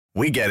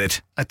We get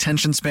it.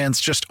 Attention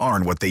spans just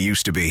aren't what they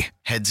used to be.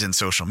 Heads in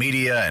social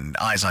media and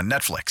eyes on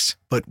Netflix.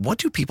 But what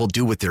do people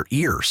do with their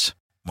ears?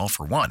 Well,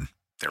 for one,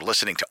 they're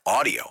listening to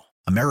audio.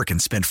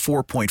 Americans spend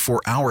 4.4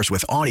 hours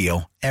with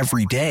audio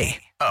every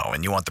day. Oh,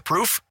 and you want the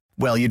proof?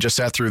 Well, you just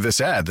sat through this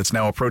ad that's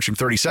now approaching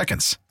 30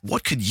 seconds.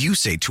 What could you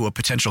say to a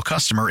potential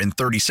customer in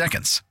 30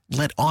 seconds?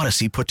 Let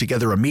Odyssey put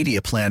together a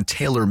media plan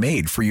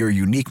tailor-made for your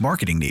unique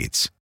marketing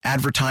needs.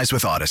 Advertise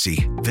with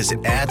Odyssey.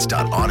 Visit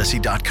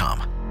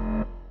ads.odyssey.com.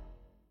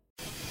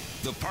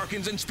 The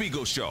Parkins and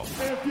Spiegel Show.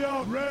 If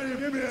y'all ready,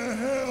 give me a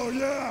hell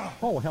yeah.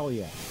 Oh, hell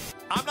yeah.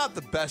 I'm not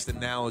the best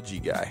analogy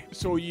guy.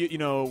 So,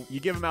 you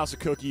give a mouse a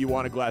cookie, you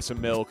want a glass of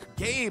milk.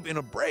 Gabe, in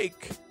a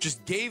break,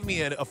 just gave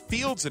me a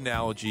Fields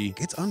analogy.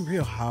 It's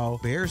unreal how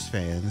Bears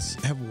fans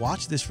have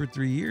watched this for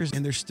 3 years,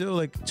 and they're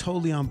still,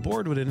 totally on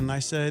board with it. And I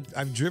said,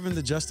 I've driven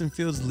the Justin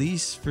Fields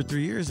lease for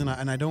 3 years, and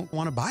I don't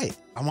want to buy it.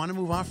 I want to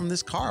move on from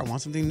this car. I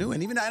want something new.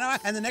 And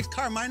and the next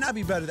car might not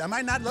be better. I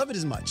might not love it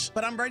as much,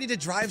 but I'm ready to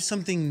drive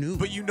something new.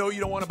 But you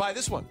don't want to buy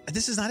this one.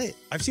 This is not it.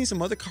 I've seen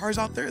some other cars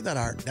out there that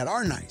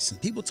are nice,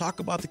 and people talk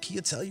about the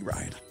Kia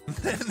Telluride.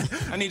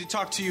 I need to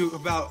talk to you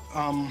about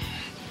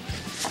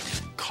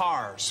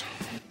cars.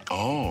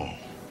 Oh,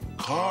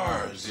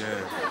 cars,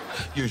 yeah.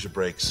 Use your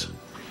brakes.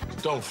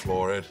 Don't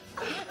floor it.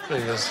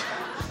 Please.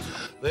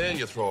 Then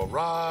you throw a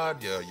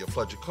rod, you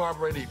flood your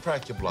carburetor, you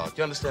crack your block.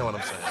 You understand what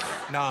I'm saying?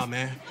 Nah,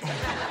 man.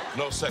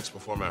 No sex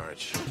before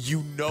marriage.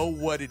 You know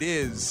what it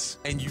is,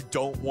 and you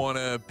don't want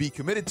to be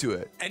committed to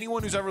it.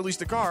 Anyone who's ever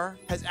leased a car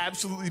has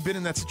absolutely been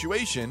in that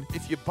situation.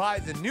 If you buy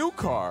the new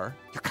car,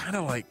 you're kind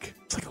of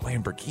it's like a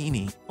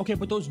Lamborghini. Okay,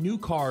 but those new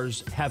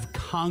cars have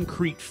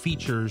concrete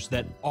features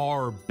that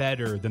are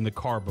better than the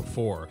car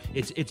before.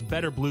 It's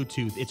better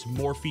Bluetooth. It's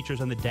more features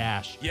on the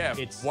dash. Yeah,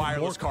 it's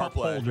wireless more cup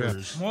CarPlay.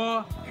 holders.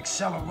 More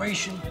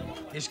acceleration.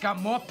 It's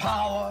got more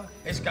power.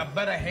 It's got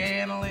better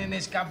handling.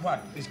 It's got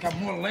what? It's got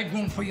more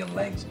legroom for your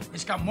legs.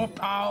 It's got more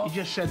power. You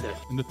just said that.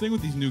 And the thing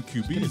with these new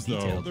QBs, though,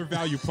 detailed. their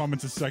value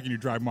plummets the second you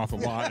drive them off the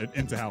lot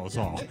into Hallis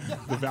Hall.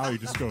 The value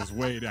just goes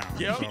way down.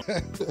 Yep.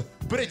 So.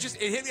 But it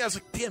hit me. I was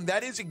like, damn,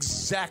 that is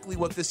exactly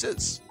what this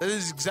is. That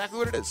is exactly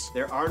what it is.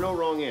 There are no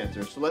wrong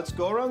answers, so let's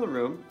go around the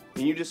room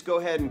and you just go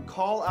ahead and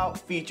call out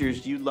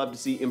features you'd love to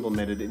see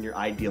implemented in your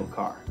ideal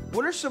car.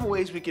 What are some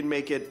ways we can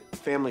make it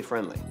family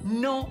friendly?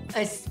 No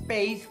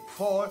space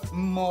for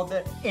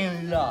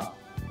mother-in-law.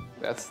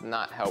 That's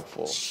not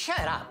helpful.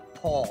 Shut up,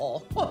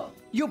 Paul.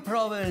 You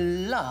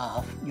probably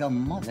love your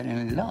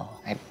mother-in-law.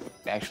 I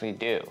actually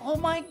do. Oh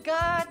my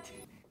God,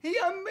 he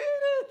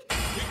admitted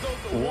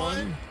it.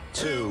 1,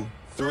 2,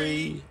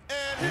 3,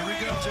 and here we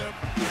go, Jim.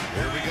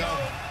 Here we go.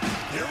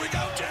 Here we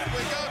go, Jim. Here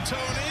we go,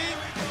 Tony.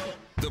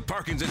 The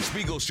Parkins and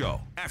Spiegel Show.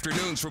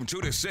 Afternoons from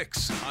 2 to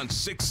 6 on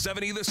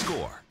 670 The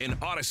Score in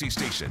Odyssey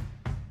Station.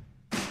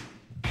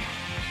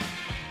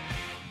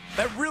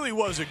 That really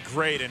was a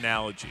great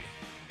analogy.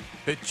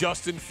 That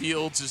Justin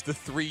Fields is the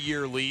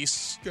 3-year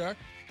lease. Okay.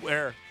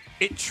 Where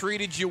it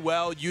treated you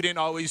well. You didn't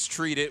always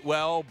treat it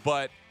well,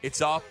 but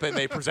it's up and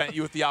they present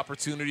you with the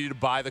opportunity to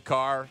buy the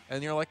car.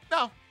 And you're like,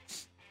 no,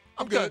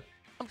 I'm good.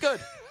 I'm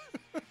good.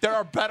 There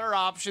are better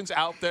options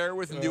out there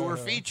with newer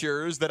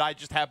features that I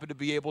just happen to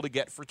be able to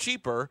get for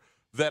cheaper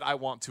that I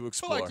want to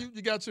explore.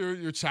 You got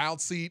your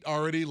child seat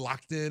already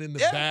locked in the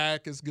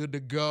back. It's good to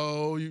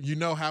go. You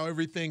know how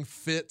everything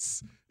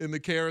fits in the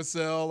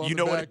carousel. You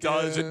know what it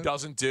does and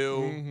doesn't do.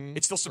 Mm-hmm.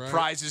 It still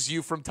surprises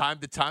you from time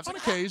to time. On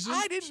occasion.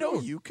 I didn't know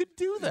you could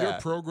do that. Your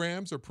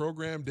programs are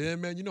programmed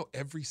in, man. You know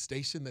every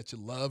station that you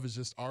love is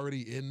just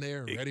already in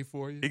there and ready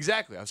for you.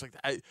 Exactly. I was like,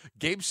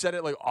 Gabe said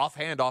it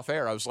offhand, off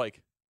air. I was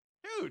like,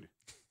 dude.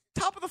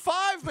 Top of the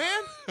 5,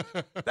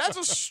 man. That's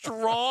a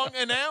strong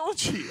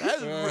analogy. That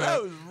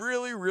was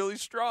really, really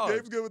strong.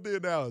 Gabe's good with the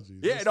analogy.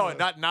 Yeah,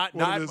 not my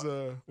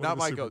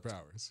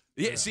superpowers.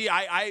 Yeah, see,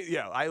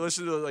 I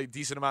listened to a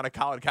decent amount of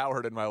Colin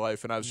Cowherd in my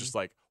life, and I was just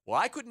like, well,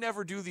 I could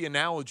never do the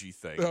analogy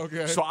thing.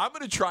 Okay. So I'm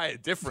going to try a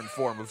different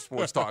form of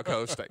sports talk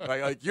hosting.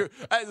 That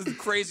is the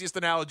craziest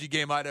analogy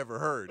game I'd ever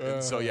heard.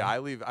 And so I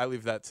leave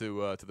that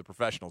to the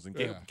professionals. And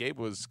Gabe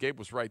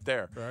was right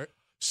there. Right.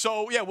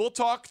 So, we'll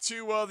talk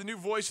to the new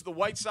voice of the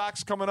White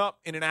Sox coming up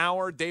in an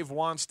hour, Dave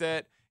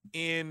Wanstedt,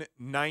 in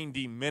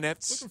 90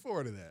 minutes. Looking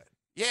forward to that.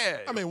 Yeah.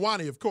 I mean,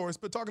 Wani, of course,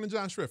 but talking to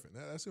John Schriffen,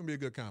 that's going to be a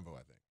good combo,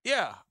 I think.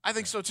 Yeah, I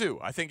think so, too.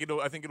 I think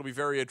it'll be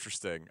very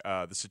interesting,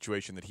 the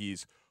situation that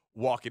he's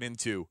walking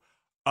into.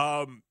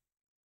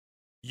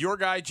 Your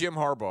guy, Jim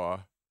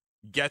Harbaugh,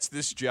 gets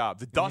this job.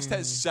 The dust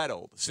has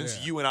settled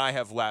since you and I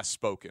have last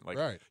spoken.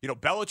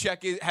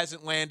 Belichick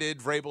hasn't landed.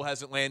 Vrabel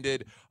hasn't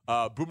landed.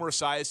 Boomer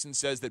Esiason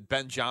says that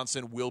Ben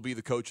Johnson will be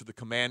the coach of the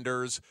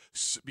Commanders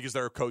because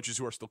there are coaches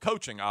who are still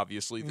coaching,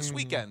 obviously, this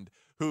weekend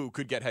who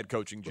could get head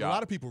coaching jobs. A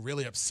lot of people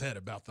really upset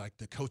about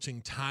the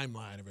coaching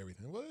timeline of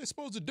everything. What are they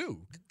supposed to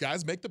do?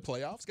 Guys make the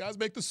playoffs. Guys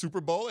make the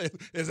Super Bowl.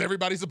 Is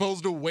everybody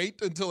supposed to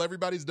wait until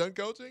everybody's done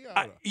coaching?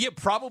 I don't know. Yeah,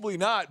 probably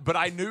not. But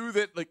I knew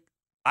that,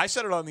 I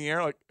said it on the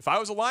air. If I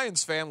was a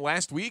Lions fan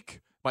last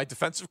week, my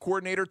defensive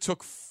coordinator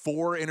took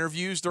 4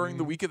 interviews during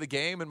the week of the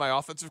game, and my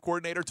offensive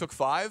coordinator took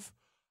 5.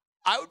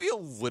 I would be a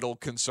little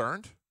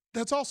concerned.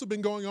 That's also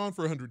been going on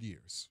for 100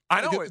 years.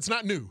 I know. It's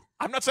not new.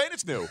 I'm not saying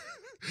it's new.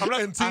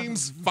 And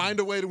teams find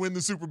a way to win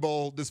the Super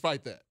Bowl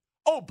despite that.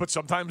 Oh, but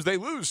sometimes they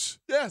lose.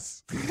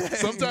 Yes.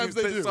 Sometimes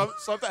they do.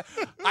 Sometimes.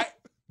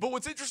 But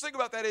what's interesting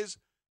about that is,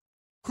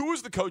 who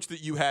was the coach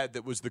that you had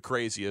that was the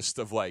craziest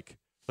of like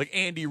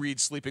Andy Reid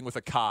sleeping with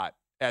a cot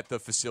at the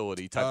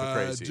facility type of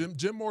crazy?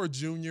 Jim Moore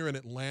Jr. in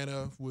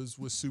Atlanta was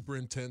super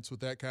intense with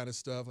that kind of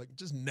stuff. Like,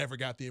 just never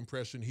got the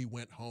impression he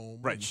went home.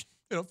 Right.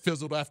 And,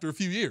 fizzled after a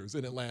few years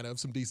in Atlanta of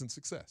some decent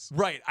success.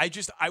 Right.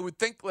 I would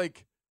think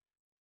like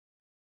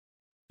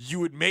you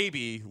would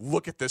maybe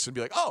look at this and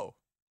be like, oh,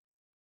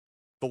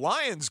 the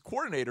Lions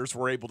coordinators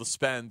were able to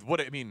spend what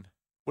do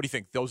you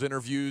think? Those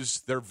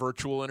interviews, they're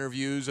virtual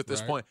interviews at this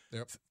point,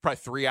 probably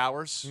 3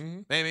 hours,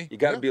 maybe. You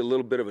got to be a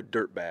little bit of a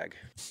dirtbag.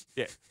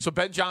 Yeah. So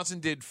Ben Johnson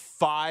did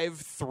 5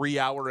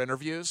 3-hour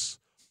interviews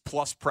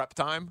plus prep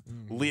time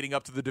leading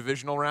up to the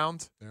divisional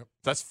round. Yep.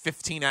 That's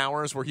 15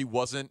 hours where he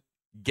wasn't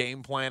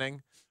game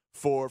planning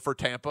for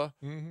Tampa.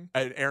 And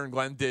Aaron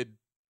Glenn did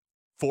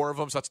 4 of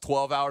them, so that's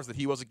 12 hours that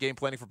he wasn't game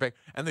planning for pay,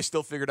 and they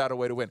still figured out a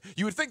way to win.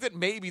 You would think that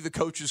maybe the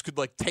coaches could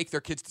like take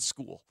their kids to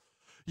school.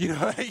 You know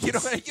what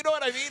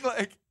I mean?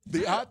 Like,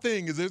 the odd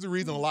thing is, there's a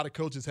reason a lot of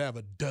coaches have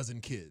a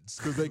dozen kids,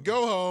 because they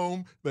go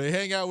home, they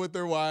hang out with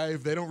their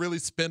wife, they don't really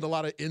spend a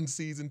lot of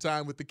in-season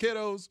time with the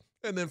kiddos,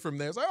 and then from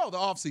there it's like, oh, the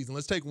off season,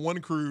 let's take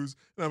one cruise,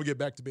 and I'm gonna get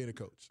back to being a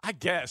coach. I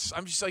guess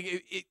I'm just like,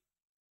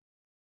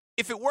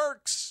 if it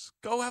works,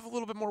 go have a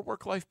little bit more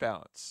work-life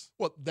balance.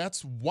 Well,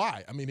 that's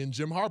why. I mean, in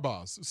Jim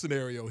Harbaugh's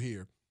scenario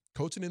here,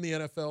 coaching in the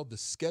NFL, the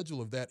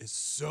schedule of that is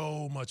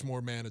so much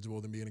more manageable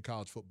than being a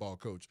college football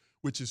coach,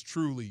 which is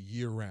truly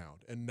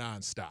year-round and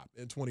nonstop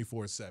and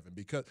 24/7,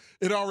 because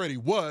it already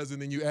was, and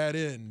then you add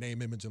in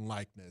name, image, and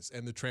likeness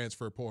and the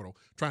transfer portal,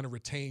 trying to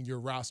retain your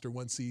roster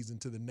one season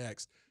to the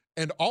next,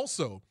 and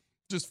also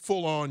just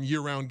full-on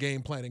year-round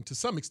game planning to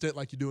some extent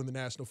like you do in the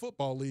National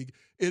Football League.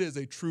 It is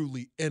a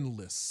truly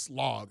endless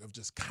slog of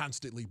just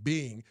constantly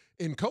being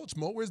in coach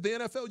mode, whereas the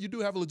NFL, you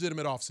do have a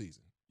legitimate offseason.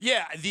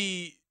 Yeah,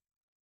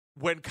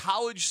 when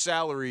college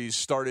salaries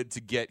started to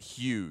get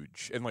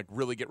huge and like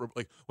really get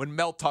like when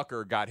Mel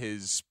Tucker got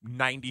his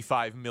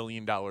 $95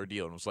 million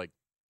deal and was like,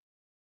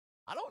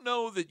 I don't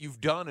know that you've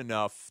done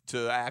enough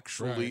to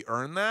actually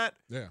earn that.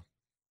 Yeah,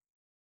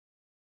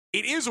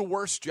 it is a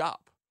worse job.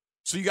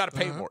 So you got to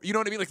pay more. You know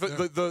what I mean? Like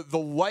the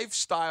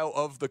lifestyle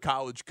of the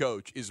college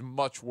coach is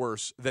much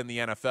worse than the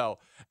NFL.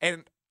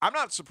 And I'm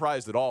not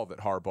surprised at all that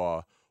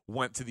Harbaugh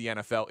went to the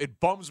NFL. It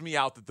bums me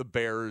out that the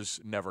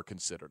Bears never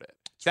considered it.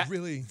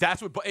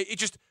 That's what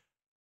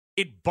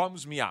it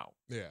bums me out.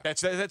 Yeah,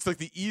 that's like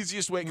the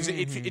easiest way, because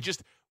it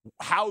just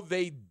how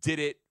they did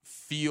it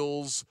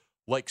feels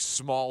like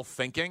small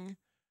thinking.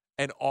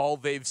 And all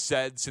they've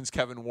said since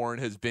Kevin Warren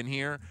has been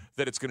here,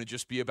 that it's going to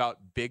just be about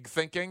big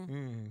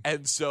thinking.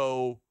 And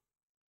so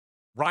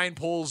Ryan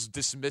Poles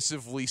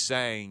dismissively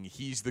saying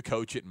he's the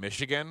coach at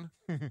Michigan.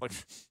 Like,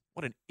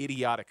 what an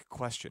idiotic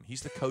question.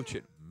 He's the coach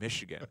at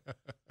Michigan.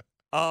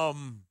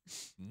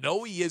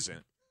 No, he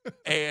isn't.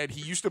 And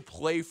he used to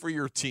play for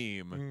your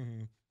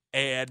team.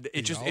 And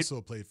he also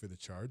played for the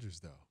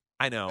Chargers, though.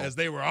 I know. As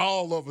they were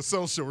all over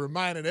social,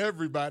 reminding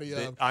everybody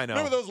of. I know.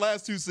 Remember those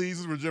last 2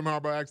 seasons where Jim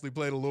Harbaugh actually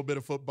played a little bit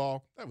of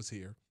football? That was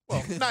here.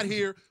 Well, not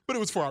here, but it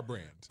was for our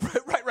brand.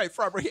 Right,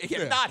 for our brand.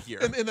 Yeah, not here.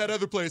 In that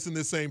other place in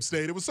this same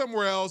state. It was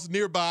somewhere else,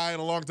 nearby,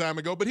 and a long time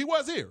ago, but he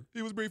was here.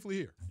 He was briefly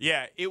here.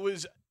 Yeah, it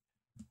was.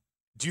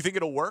 Do you think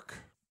it'll work?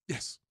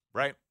 Yes.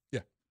 Right?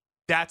 Yeah.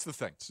 That's the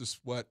thing. It's just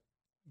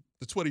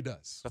that's what he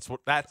does.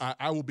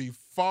 I will be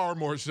far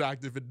more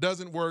shocked if it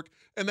doesn't work.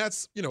 And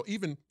that's,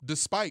 even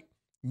despite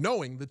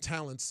knowing the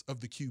talents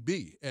of the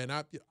QB. And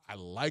I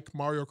like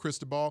Mario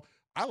Cristobal.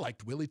 I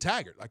liked Willie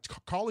Taggart, like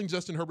calling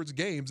Justin Herbert's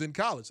games in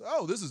college.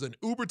 Oh, this is an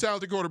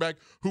uber-talented quarterback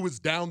who is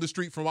down the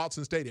street from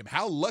Watson Stadium.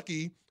 How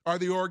lucky are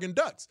the Oregon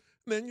Ducks?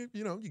 And then,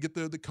 you get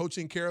the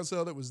coaching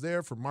carousel that was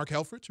there from Mark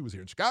Helfrich, who was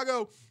here in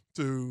Chicago,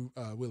 to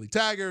Willie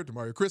Taggart, to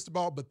Mario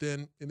Cristobal. But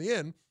then, in the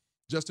end,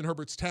 Justin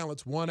Herbert's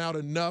talents won out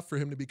enough for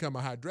him to become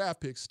a high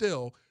draft pick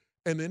still.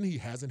 And then he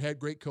hasn't had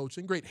great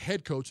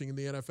head coaching in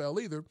the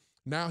NFL either.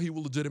 Now he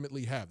will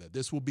legitimately have that.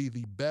 This will be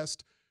the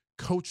best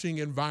coaching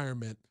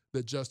environment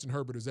that Justin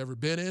Herbert has ever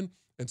been in.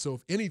 And so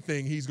if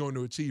anything he's going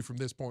to achieve from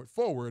this point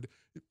forward,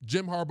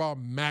 Jim Harbaugh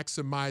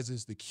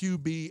maximizes the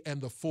QB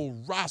and the full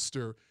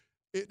roster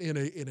in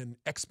an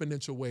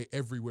exponential way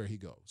everywhere he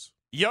goes.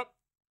 Yep.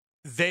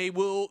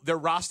 Their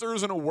roster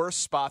is in a worse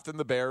spot than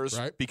the Bears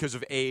because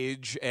of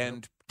age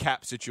and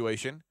cap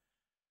situation.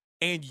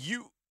 And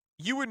you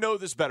would know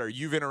this better.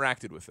 You've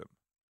interacted with him.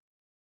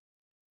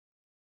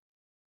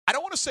 I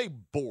don't want to say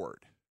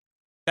bored.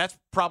 That's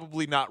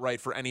probably not right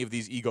for any of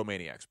these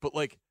egomaniacs. But,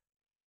 like,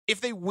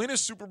 if they win a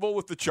Super Bowl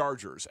with the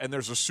Chargers and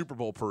there's a Super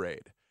Bowl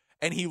parade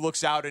and he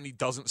looks out and he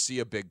doesn't see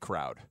a big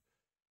crowd,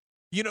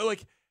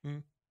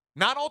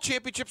 not all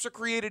championships are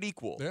created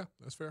equal. Yeah,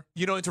 that's fair.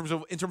 In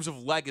terms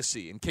of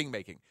legacy and king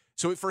making.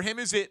 So for him,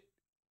 is it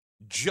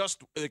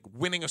just like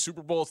winning a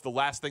Super Bowl is the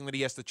last thing that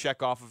he has to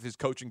check off of his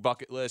coaching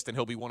bucket list, and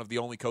he'll be one of the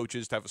only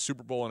coaches to have a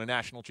Super Bowl and a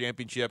national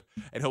championship,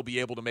 and he'll be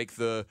able to make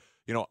the,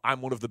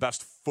 I'm one of the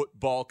best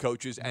football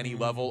coaches any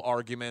level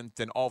argument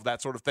and all of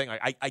that sort of thing.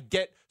 I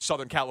get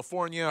Southern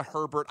California,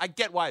 Herbert. I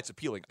get why it's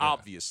appealing,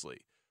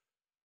 obviously.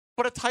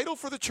 But a title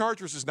for the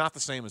Chargers is not the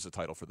same as a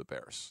title for the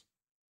Bears.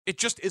 It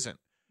just isn't.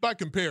 By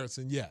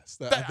comparison, yes.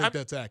 I think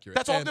that's accurate.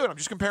 That's all I'm doing. I'm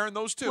just comparing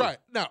those two. Right.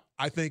 Now,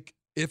 I think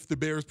if the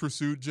Bears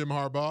pursued Jim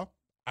Harbaugh,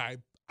 I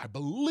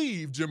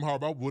believe Jim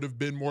Harbaugh would have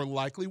been more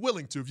likely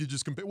willing to. If you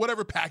just compare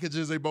whatever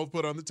packages they both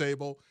put on the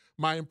table,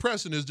 my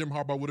impression is Jim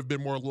Harbaugh would have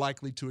been more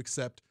likely to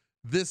accept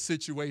this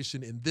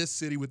situation in this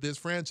city with this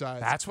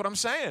franchise. That's what I'm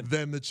saying.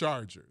 Than the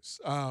Chargers.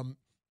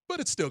 But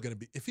it's still going to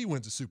be, if he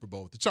wins a Super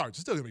Bowl with the Chargers,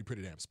 it's still going to be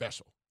pretty damn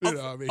special.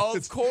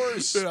 Of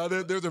course.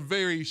 There's a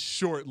very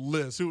short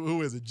list.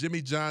 Who is it?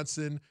 Jimmy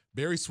Johnson,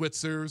 Barry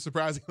Switzer,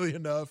 surprisingly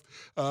enough,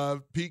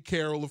 Pete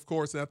Carroll, of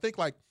course. And I think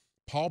like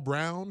Paul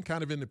Brown,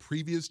 kind of in the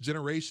previous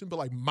generation, but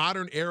like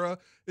modern era,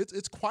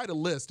 it's quite a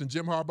list. And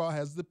Jim Harbaugh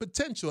has the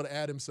potential to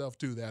add himself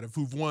to that of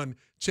who've won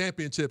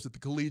championships at the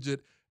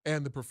collegiate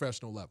and the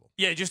professional level.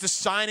 Yeah, just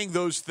assigning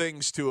those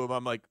things to him,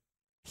 I'm like,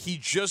 he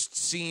just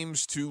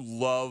seems to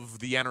love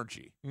the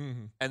energy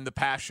and the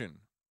passion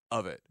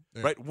of it.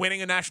 Yeah. Right?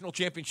 Winning a national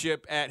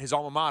championship at his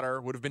alma mater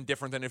would have been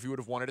different than if he would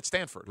have won it at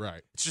Stanford.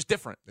 Right. It's just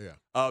different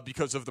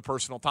because of the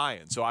personal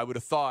tie-in. So I would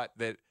have thought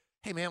that,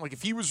 hey, man, like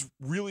if he was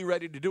really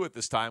ready to do it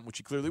this time, which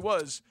he clearly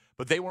was,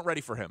 but they weren't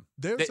ready for him.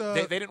 They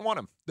didn't want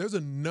him. There's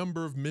a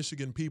number of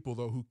Michigan people,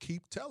 though, who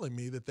keep telling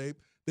me that they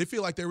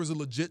feel like there was a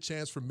legit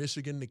chance for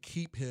Michigan to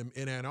keep him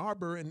in Ann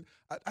Arbor. And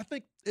I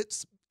think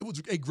it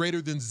was a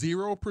greater than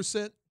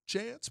 0%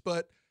 chance,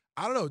 but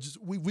I don't know.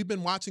 Just we've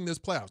been watching this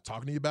play out. I was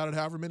talking to you about it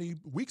however many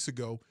weeks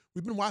ago.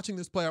 We've been watching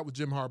this play out with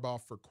Jim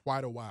Harbaugh for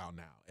quite a while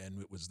now. And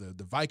it was the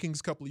Vikings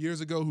a couple of years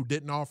ago who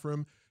didn't offer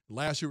him.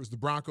 Last year it was the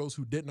Broncos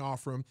who didn't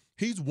offer him.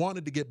 He's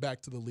wanted to get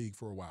back to the league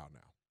for a while now.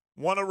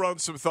 Want to run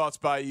some thoughts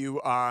by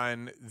you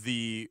on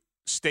the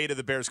state of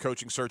the Bears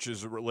coaching search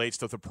as it relates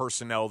to the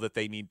personnel that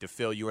they need to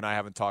fill. You and I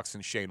haven't talked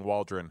since Shane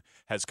Waldron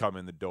has come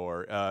in the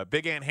door.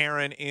 Big Ant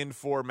Heron in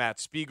for Matt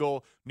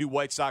Spiegel. New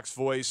White Sox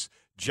voice,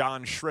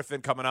 John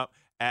Schriffen, coming up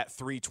at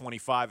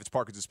 3:25. It's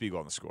Parkinson Spiegel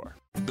on the Score.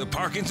 The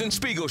Parkinson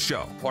Spiegel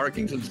Show.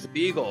 Parkinson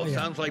Spiegel.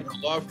 Sounds like the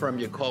law firm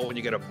you call when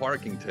you get a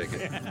parking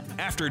ticket.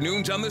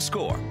 Afternoons on the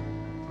Score.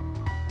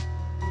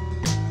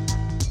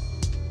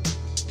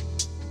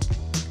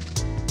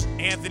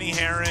 Anthony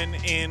Herron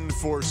in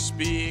for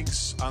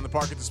Spiegs on the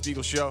Parkinson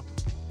Spiegel Show.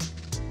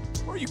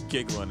 What are you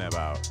giggling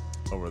about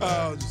over there?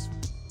 Oh, just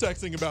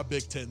texting about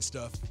Big Ten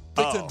stuff.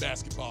 Big Ten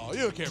basketball.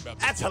 You don't care about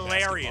Big That's Ten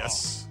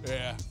hilarious. Basketball.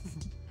 Yeah.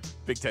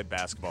 Big Ten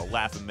basketball.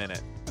 Laugh a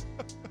minute.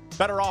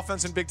 Better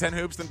offense in Big Ten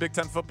hoops than Big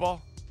Ten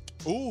football?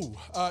 Ooh,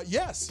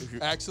 yes,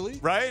 actually.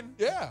 Right?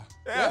 Yeah,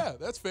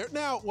 that's fair.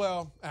 Now,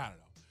 well, I don't know.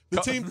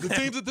 The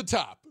teams at the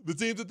top. The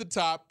teams at the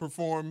top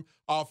perform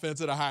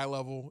offense at a high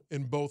level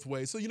in both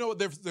ways. So you know what?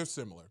 They're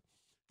similar.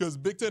 Because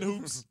Big Ten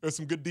hoops, there's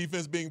some good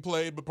defense being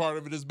played, but part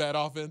of it is bad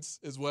offense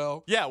as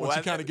well. Yeah, well, once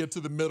you kind of get to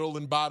the middle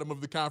and bottom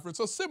of the conference.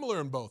 So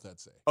similar in both, I'd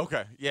say.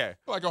 Okay, yeah.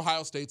 Like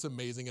Ohio State's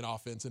amazing in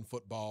offense in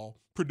football.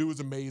 Purdue is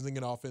amazing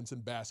in offense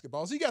in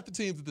basketball. So you got the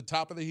teams at the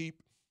top of the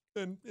heap,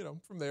 and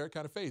from there it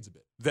kind of fades a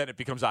bit. Then it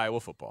becomes Iowa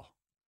football.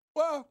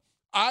 Well,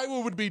 Iowa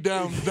would be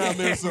down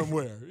there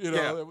somewhere.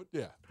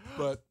 Yeah.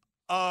 But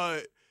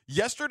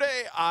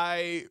yesterday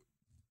I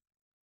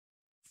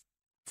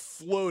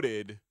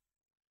floated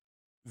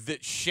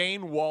that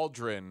Shane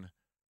Waldron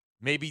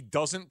maybe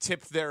doesn't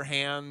tip their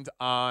hand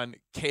on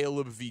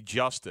Caleb v.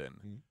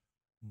 Justin,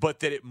 but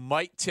that it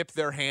might tip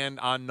their hand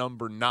on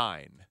number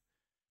 9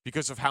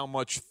 because of how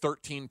much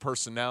 13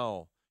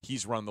 personnel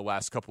he's run the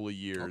last couple of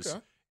years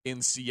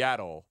in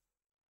Seattle,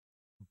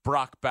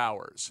 Brock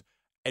Bowers.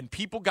 And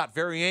people got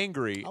very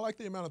angry. I like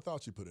the amount of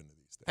thought you put into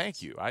these things.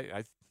 Thank you.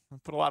 I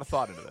put a lot of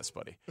thought into this,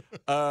 buddy.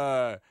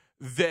 You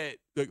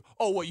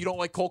don't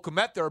like Cole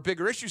Kmet? There are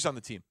bigger issues on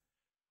the team.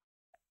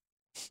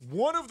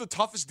 One of the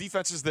toughest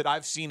defenses that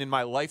I've seen in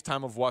my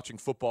lifetime of watching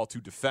football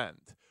to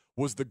defend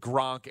was the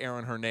Gronk,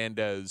 Aaron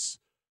Hernandez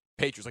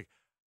Patriots. Like,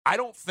 I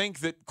don't think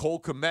that Cole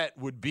Kmet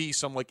would be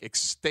some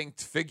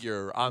extinct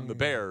figure on the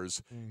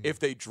Bears if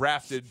they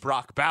drafted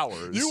Brock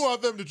Bowers. You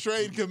want them to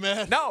trade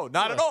Kmet? No,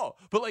 not at all.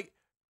 But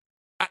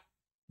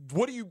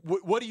what do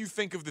you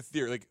think of the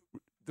theory? Like,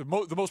 the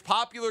most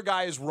popular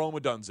guy is Rome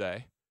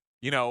Odunze.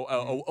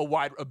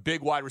 A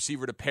big wide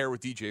receiver to pair with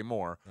DJ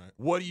Moore. Right.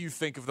 What do you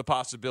think of the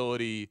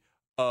possibility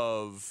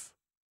of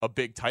a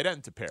big tight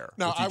end to pair?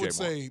 Now, with DJ I would Moore?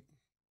 say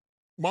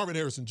Marvin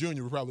Harrison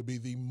Jr. would probably be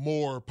the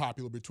more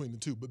popular between the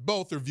two, but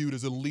both are viewed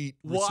as elite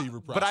receiver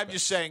prospects. But I'm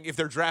just saying, if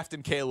they're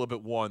drafting Caleb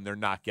at 1, they're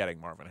not getting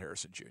Marvin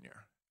Harrison Jr.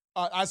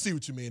 I see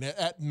what you mean.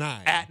 At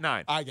 9. At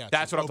 9. I got you.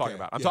 That's what I'm talking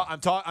about.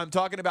 I'm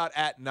talking about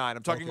at 9.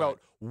 I'm talking about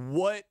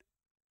what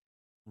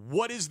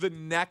is the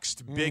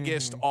next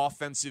biggest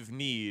offensive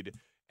need,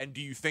 and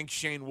do you think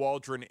Shane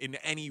Waldron in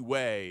any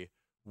way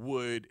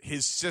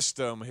his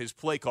system, his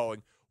play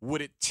calling,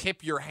 would it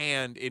tip your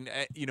hand in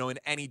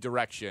any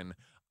direction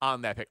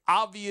on that pick?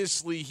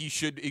 Obviously, he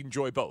should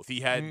enjoy both.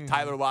 He had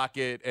Tyler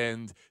Lockett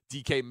and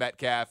DK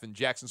Metcalf and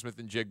Jackson Smith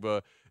and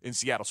Jigba in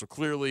Seattle. So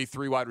clearly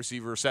 3 wide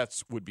receiver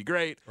sets would be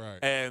great. Right.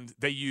 And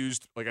they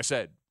used, like I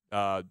said,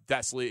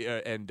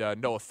 Desley and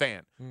Noah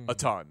Fant a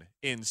ton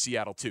in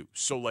Seattle too.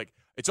 So like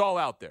it's all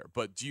out there.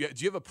 But do you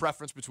have a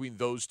preference between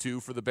those two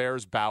for the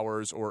Bears,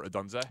 Bowers or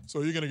Adunze?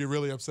 So you're going to get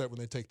really upset when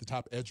they take the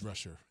top edge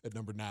rusher at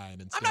number 9.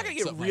 Instead. I'm not going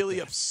to get really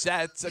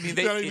upset. I mean,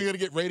 you're not even going to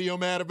get radio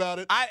mad about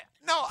it.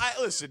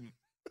 Listen.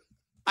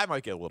 I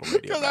might get a little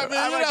radio mad.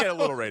 I might get a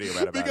little radio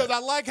mad about it. Because I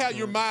like how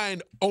your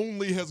mind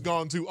only has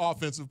gone to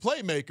offensive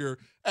playmaker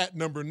at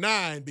number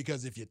 9,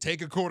 because if you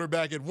take a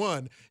quarterback at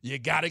 1, you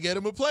got to get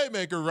him a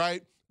playmaker,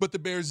 right? But the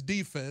Bears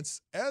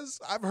defense, as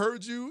I've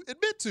heard you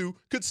admit to,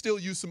 could still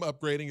use some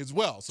upgrading as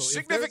well. So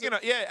significant,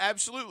 yeah,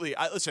 absolutely.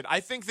 I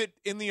think that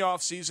in the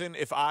offseason,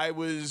 if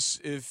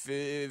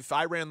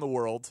I ran the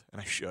world,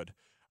 and I should,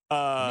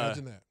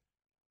 imagine that.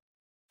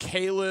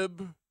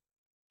 Caleb,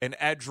 an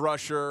edge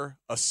rusher,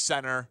 a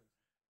center,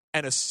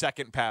 and a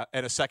second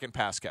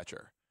pass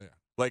catcher. Yeah.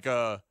 Like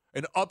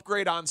an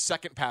upgrade on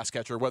second pass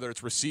catcher, whether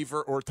it's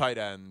receiver or tight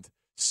end,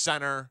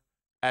 center,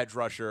 edge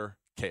rusher,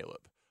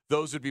 Caleb.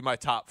 Those would be my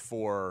top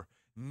 4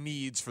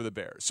 needs for the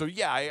Bears. So,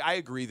 yeah, I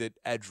agree that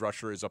edge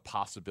rusher is a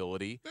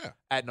possibility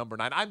at number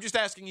 9. I'm just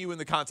asking you in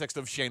the context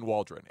of Shane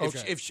Waldron.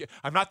 Okay.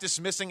 I'm not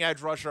dismissing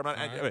edge rusher,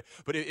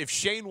 but if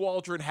Shane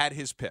Waldron had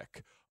his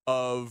pick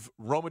of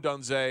Rome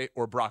Odunze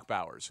or Brock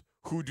Bowers,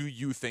 who do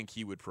you think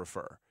he would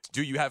prefer?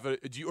 Do you have or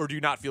do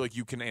you not feel like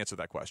you can answer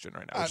that question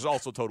right now, which is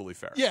also totally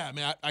fair? Yeah, I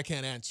mean, I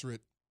can't answer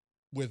it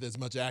with as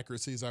much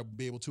accuracy as I would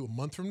be able to a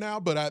month from now,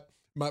 but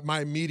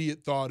my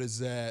immediate thought is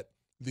that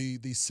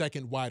the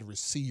second wide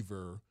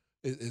receiver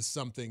is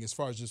something, as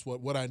far as just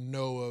what I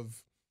know of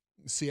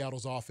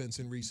Seattle's offense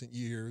in recent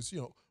years,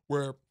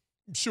 where,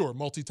 sure,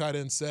 multi-tight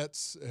end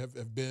sets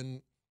have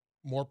been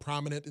more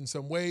prominent in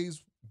some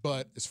ways,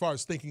 but as far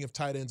as thinking of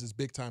tight ends as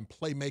big-time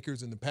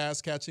playmakers in the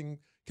pass-catching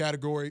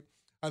category,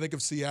 I think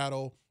of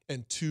Seattle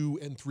and 2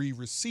 and 3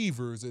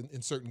 receivers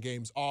in certain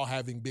games all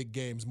having big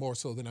games more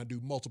so than I do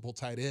multiple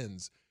tight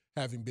ends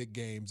having big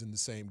games in the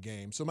same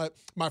game. So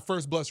my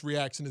first blush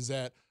reaction is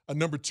that a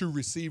number 2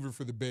 receiver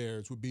for the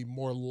Bears would be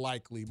more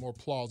likely, more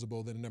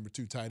plausible than a number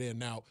 2 tight end.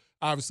 Now,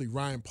 obviously,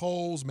 Ryan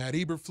Poles, Matt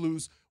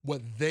Eberflus,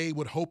 what they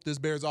would hope this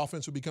Bears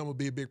offense would become would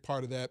be a big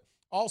part of that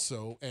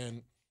also.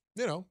 And,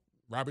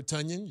 Robert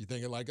Tonyan, you're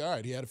thinking like, all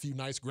right, he had a few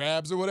nice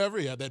grabs or whatever.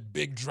 He had that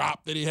big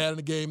drop that he had in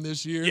the game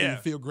this year. Yeah. You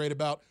feel great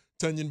about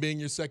Tonyan being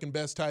your second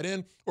best tight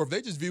end. Or if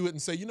they just view it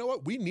and say, you know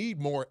what, we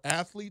need more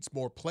athletes,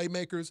 more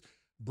playmakers.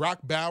 Brock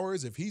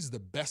Bowers, if he's the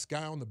best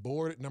guy on the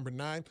board at number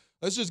 9,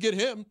 let's just get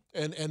him,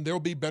 and there'll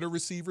be better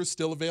receivers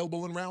still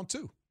available in round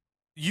 2.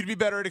 You'd be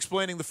better at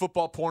explaining the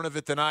football porn of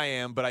it than I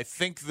am, but I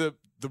think the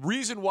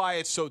reason why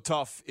it's so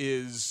tough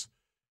is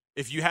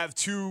if you have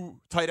 2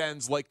 tight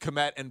ends like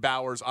Kmet and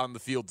Bowers on the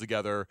field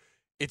together,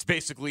 it's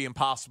basically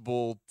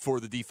impossible for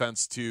the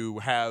defense to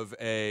have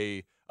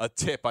a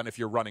tip on if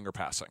you're running or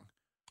passing.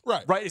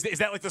 Right. Is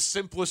that like the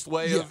simplest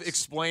way of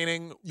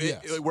explaining?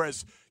 Yes.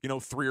 Whereas,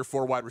 3 or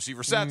 4 wide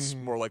receiver sets,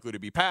 more likely to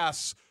be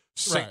pass.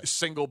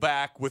 Single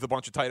back with a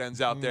bunch of tight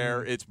ends out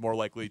there, it's more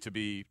likely to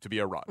be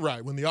a run.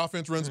 Right. When the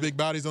offense runs big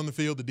bodies on the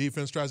field, the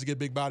defense tries to get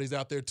big bodies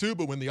out there too.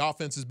 But when the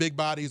offense's big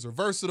bodies are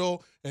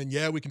versatile, and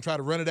we can try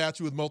to run it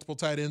at you with multiple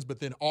tight ends, but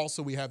then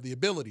also we have the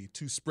ability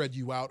to spread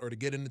you out or to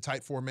get into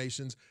tight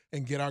formations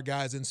and get our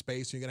guys in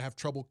space. You're going to have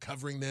trouble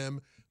covering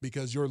them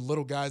because your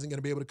little guys aren't going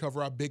to be able to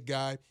cover our big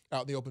guy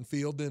out in the open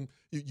field. Then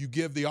you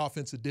give the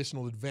offense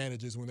additional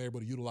advantages when they're able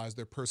to utilize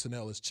their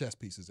personnel as chess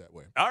pieces that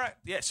way. All right.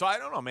 Yeah. So I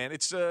don't know, man.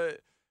 It's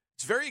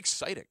very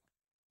exciting.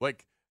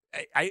 Like,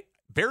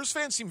 Bears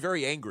fans seem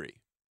very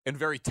angry and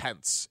very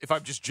tense if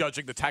I'm just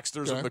judging the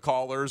texters and the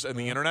callers and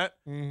the internet.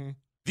 Mm-hmm.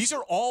 These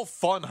are all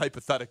fun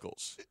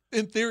hypotheticals.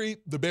 In theory,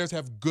 the Bears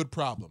have good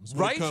problems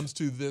when right? it comes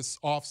to this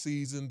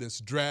offseason, this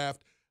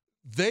draft.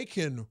 They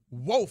can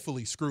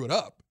woefully screw it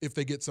up if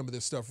they get some of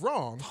this stuff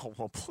wrong. Oh,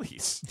 well,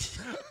 please.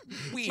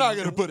 We're not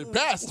going to put it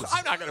past them.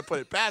 I'm not going to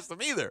put it past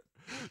them either.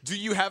 Do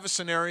you have a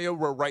scenario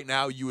where right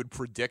now you would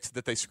predict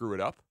that they screw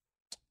it up?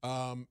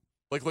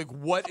 Like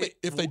what? I mean,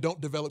 if they don't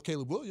develop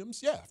Caleb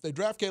Williams, if they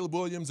draft Caleb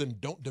Williams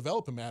and don't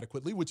develop him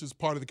adequately, which is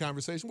part of the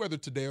conversation, whether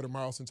today or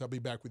tomorrow, since I'll be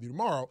back with you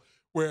tomorrow,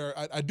 where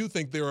I do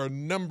think there are a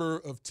number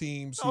of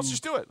teams let's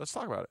just do it. Let's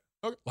talk about it.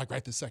 Okay. Like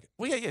right this second.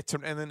 Well, yeah.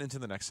 And then into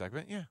the next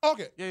segment, yeah.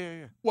 Okay.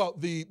 Yeah. Well,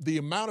 the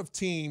amount of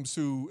teams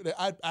who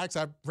I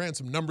ran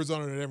some numbers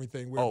on it and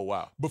everything. Where oh,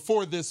 wow.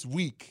 Before this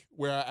week,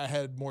 where I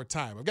had more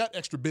time. I got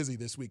extra busy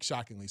this week,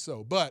 shockingly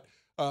so. But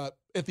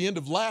at the end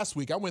of last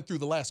week, I went through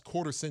the last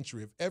quarter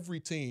century of every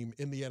team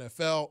in the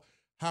NFL,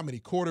 how many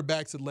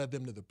quarterbacks had led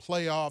them to the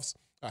playoffs,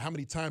 how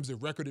many times their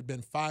record had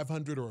been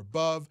 500 or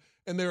above.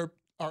 And there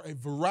are a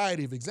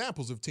variety of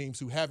examples of teams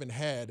who haven't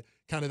had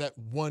kind of that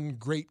one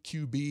great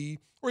QB,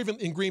 or even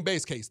in Green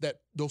Bay's case,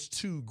 those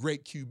 2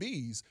 great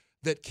QBs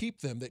that keep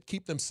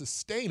them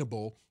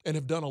sustainable and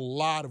have done a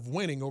lot of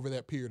winning over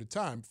that period of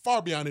time,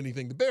 far beyond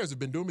anything the Bears have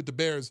been doing. But the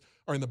Bears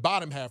are in the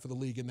bottom half of the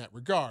league in that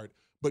regard.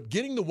 But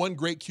getting the one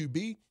great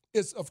QB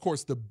is, of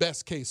course, the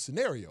best case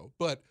scenario.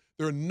 But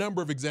there are a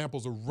number of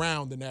examples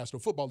around the National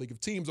Football League of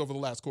teams over the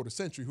last quarter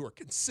century who are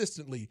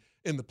consistently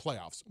in the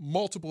playoffs.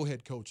 Multiple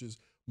head coaches,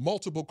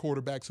 multiple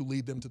quarterbacks who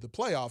lead them to the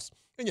playoffs.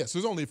 And yes,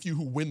 there's only a few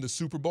who win the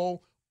Super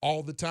Bowl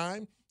all the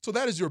time. So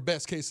that is your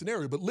best case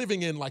scenario. But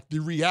living in like the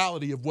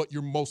reality of what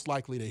you're most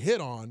likely to hit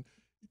on,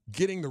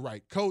 getting the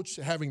right coach,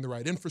 having the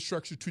right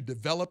infrastructure to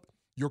develop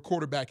your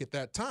quarterback at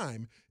that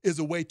time is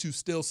a way to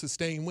still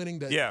sustain winning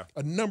that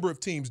a number of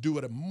teams do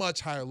at a much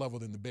higher level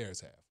than the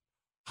Bears have.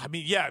 I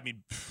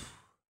mean,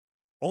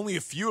 only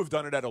a few have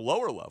done it at a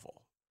lower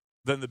level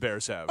than the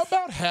Bears have.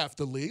 About half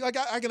the league. Like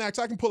I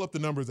can pull up the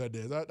numbers I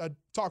did. I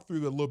talked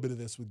through a little bit of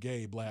this with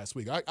Gabe last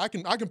week. I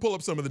can pull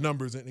up some of the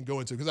numbers and go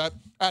into it because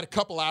I had a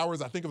couple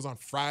hours. I think it was on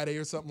Friday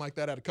or something like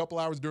that. I had a couple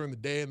hours during the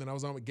day, and then I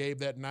was on with Gabe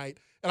that night.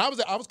 And I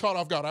was caught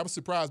off guard. I was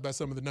surprised by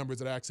some of the numbers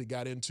that I actually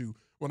got into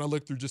when I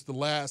looked through just the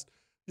last.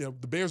 The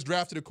Bears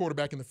drafted a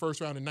quarterback in the first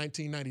round in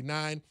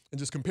 1999, and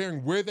just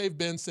comparing where they've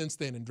been since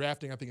then in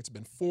drafting, I think it's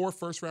been 4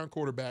 first-round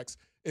quarterbacks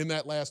in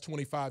that last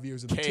 25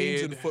 years. And the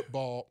teams in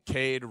football.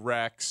 Cade,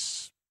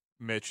 Rex,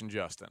 Mitch, and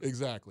Justin.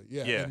 Exactly,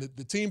 yeah. And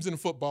the teams in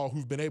football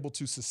who've been able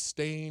to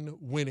sustain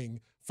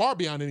winning far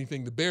beyond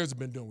anything the Bears have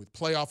been doing with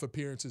playoff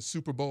appearances,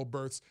 Super Bowl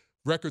berths,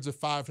 records of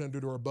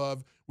 500 or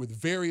above with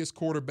various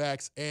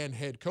quarterbacks and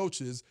head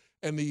coaches.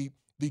 And the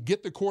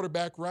get the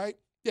quarterback right,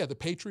 the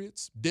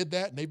Patriots did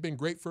that, and they've been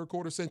great for a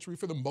quarter century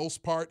for the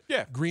most part.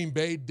 Yeah. Green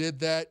Bay did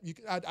that.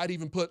 I'd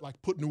even put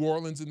New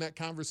Orleans in that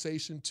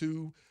conversation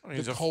too.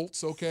 The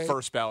Colts,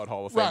 first ballot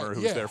Hall of Famer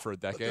who was there for a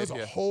decade. There's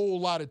a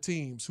whole lot of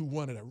teams who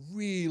won at a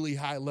really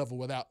high level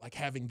without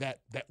having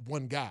that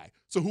one guy.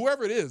 So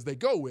whoever it is they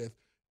go with,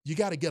 you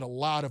got to get a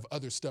lot of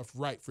other stuff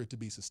right for it to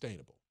be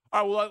sustainable.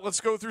 All right, well,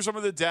 let's go through some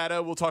of the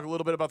data. We'll talk a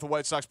little bit about the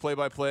White Sox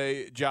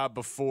play-by-play job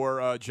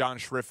before John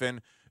Schriffen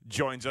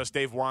joins us.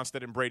 Dave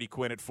Wanstead and Brady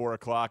Quinn at 4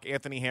 o'clock.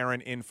 Anthony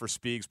Herron in for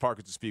Speegs.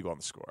 Parkins and Spiegel on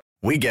the score.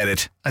 We get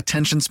it.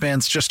 Attention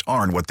spans just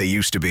aren't what they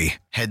used to be.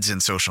 Heads in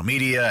social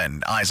media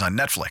and eyes on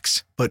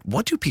Netflix. But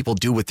what do people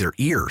do with their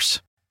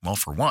ears? Well,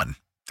 for one,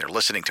 they're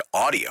listening to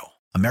audio.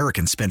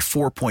 Americans spend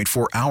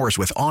 4.4 hours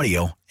with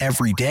audio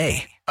every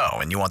day. Oh,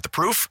 and you want the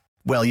proof?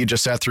 Well, you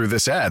just sat through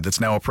this ad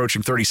that's now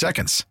approaching 30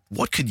 seconds.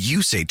 What could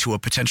you say to a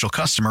potential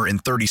customer in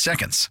 30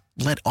 seconds?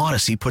 Let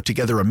Odyssey put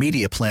together a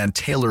media plan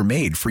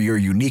tailor-made for your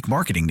unique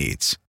marketing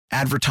needs.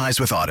 Advertise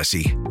with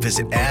Odyssey.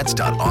 Visit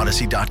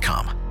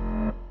ads.odyssey.com.